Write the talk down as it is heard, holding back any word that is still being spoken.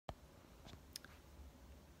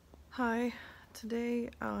Hi, today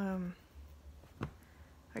I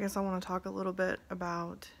guess I want to talk a little bit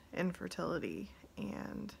about infertility,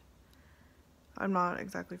 and I'm not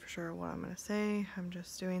exactly for sure what I'm going to say. I'm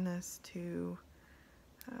just doing this to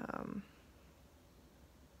um,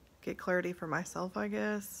 get clarity for myself, I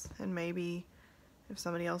guess, and maybe if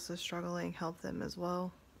somebody else is struggling, help them as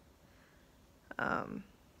well.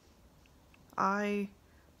 I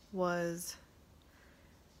was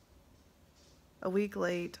a week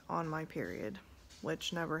late on my period,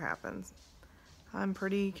 which never happens. I'm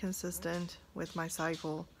pretty consistent with my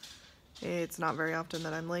cycle. It's not very often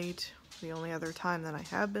that I'm late. The only other time that I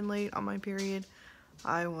have been late on my period,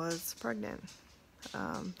 I was pregnant.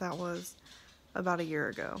 That was about a year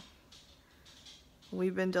ago.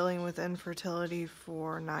 We've been dealing with infertility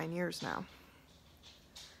for 9 years now.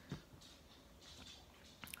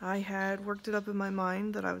 I had worked it up in my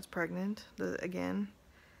mind that I was pregnant again.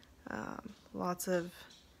 Lots of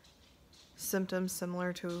symptoms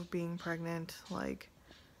similar to being pregnant, like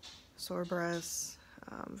sore breasts,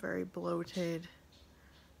 very bloated,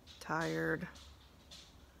 tired,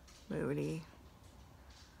 moody.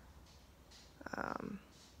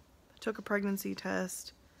 Took a pregnancy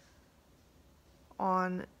test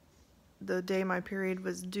on the day my period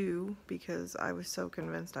was due because I was so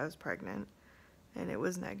convinced I was pregnant, and it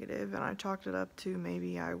was negative, and I chalked it up to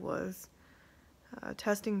maybe I was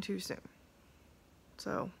testing too soon.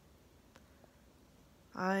 So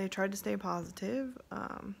I tried to stay positive.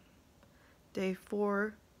 Day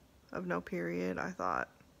 4 of no period, I thought,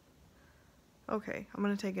 okay, I'm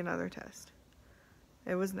going to take another test.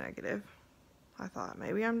 It was negative. I thought,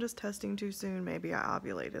 maybe I'm just testing too soon. Maybe I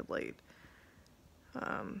ovulated late.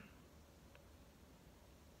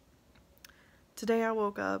 Today I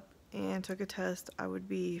woke up and took a test. I would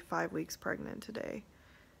be 5 weeks pregnant today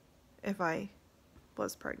if I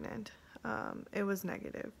was pregnant. It was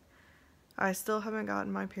negative. I still haven't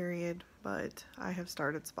gotten my period, but I have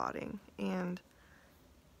started spotting. And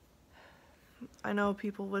I know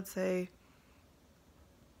people would say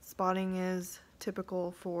spotting is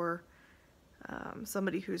typical for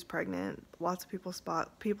somebody who's pregnant. Lots of people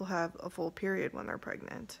spot. People have a full period when they're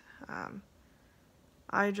pregnant.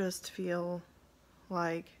 I just feel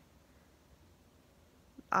like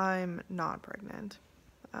I'm not pregnant.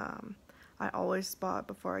 I always spot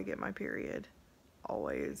before I get my period.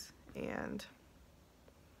 Always. And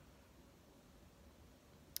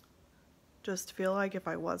just feel like if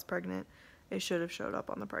I was pregnant, it should have showed up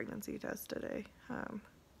on the pregnancy test today.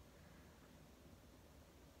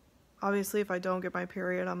 Obviously, if I don't get my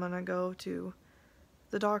period, I'm gonna go to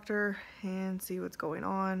the doctor and see what's going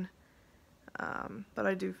on. But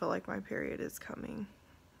I do feel like my period is coming.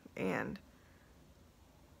 And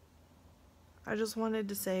I just wanted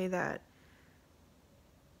to say that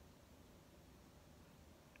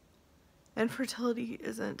infertility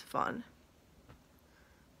isn't fun.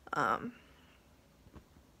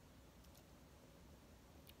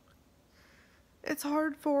 It's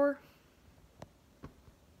hard for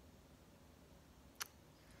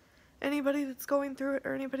anybody that's going through it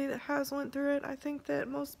or anybody that has went through it. I think that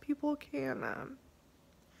most people can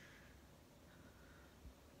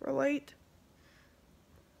relate.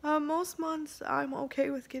 Most months I'm okay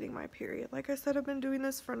with getting my period. Like I said, I've been doing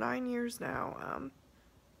this for 9 years now.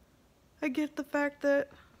 I get the fact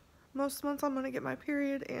that most months I'm gonna get my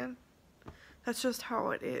period, and that's just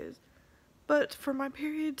how it is. But for my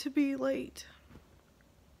period to be late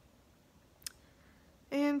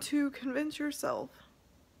and to convince yourself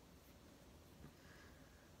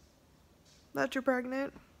that you're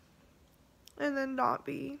pregnant and then not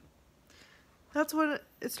be, that's when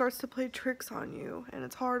it starts to play tricks on you, and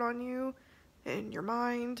it's hard on you and your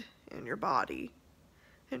mind and your body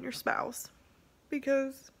and your spouse,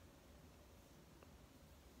 because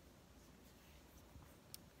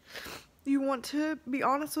you want to be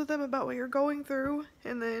honest with them about what you're going through,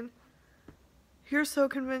 and then you're so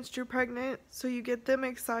convinced you're pregnant, so you get them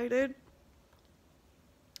excited,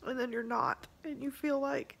 and then you're not, and you feel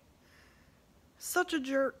like such a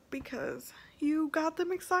jerk because you got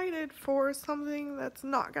them excited for something that's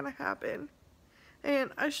not gonna happen.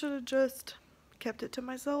 And I should have just kept it to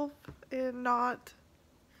myself and not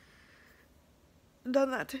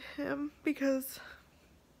done that to him, because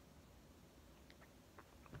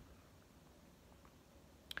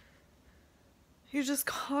you just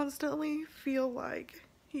constantly feel like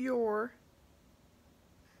you're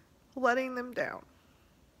letting them down.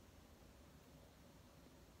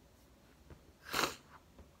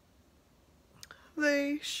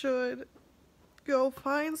 They should go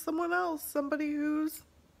find someone else, somebody who's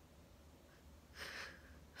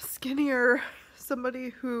skinnier, somebody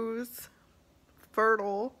who's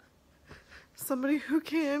fertile, somebody who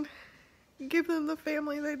can give them the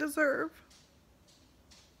family they deserve.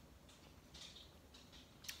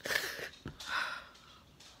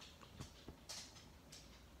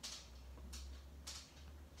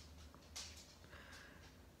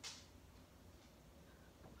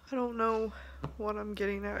 I don't know what I'm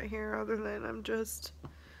getting at here other than I'm just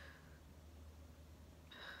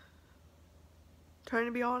trying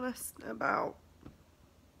to be honest about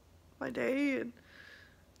my day and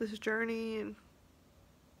this journey, and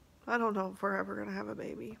I don't know if we're ever gonna have a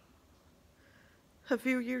baby. A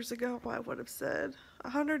few years ago, I would have said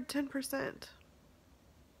 110%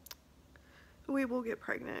 we will get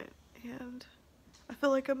pregnant, and I feel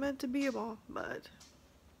like I'm meant to be a mom, but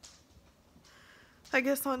I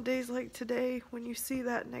guess on days like today, when you see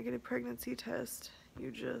that negative pregnancy test, you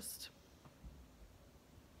just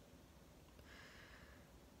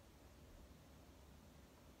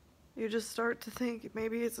start to think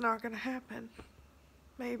maybe it's not gonna happen.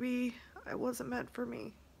 Maybe it wasn't meant for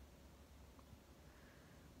me.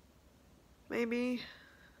 Maybe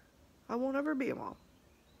I won't ever be a mom.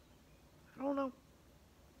 I don't know.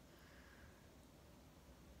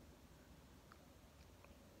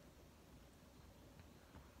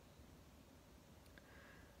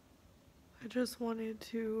 I just wanted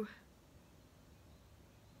to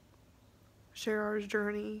share our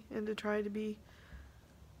journey and to try to be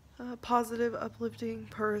a positive, uplifting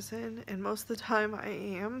person, and most of the time I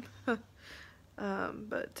am.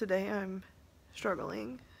 But today I'm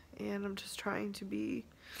struggling, and I'm just trying to be,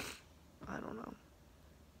 I don't know,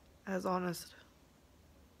 as honest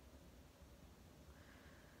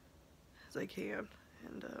as I can.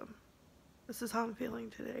 And this is how I'm feeling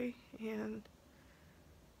today, and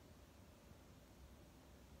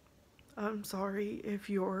I'm sorry if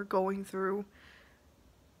you're going through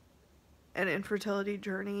an infertility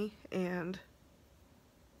journey and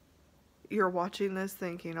you're watching this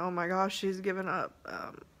thinking, oh my gosh, she's given up.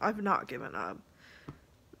 I've not given up.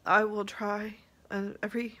 I will try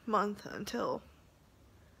every month until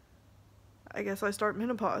I guess I start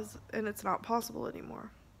menopause and it's not possible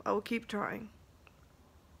anymore. I will keep trying.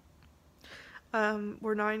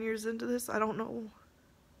 We're 9 years into this. I don't know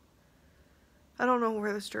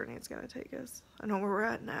where this journey is going to take us. I know where we're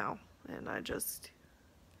at now, and I just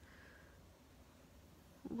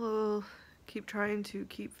will keep trying to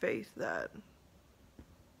keep faith that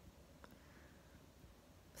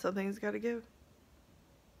something's got to give.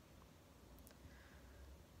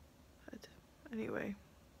 But anyway,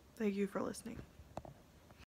 thank you for listening.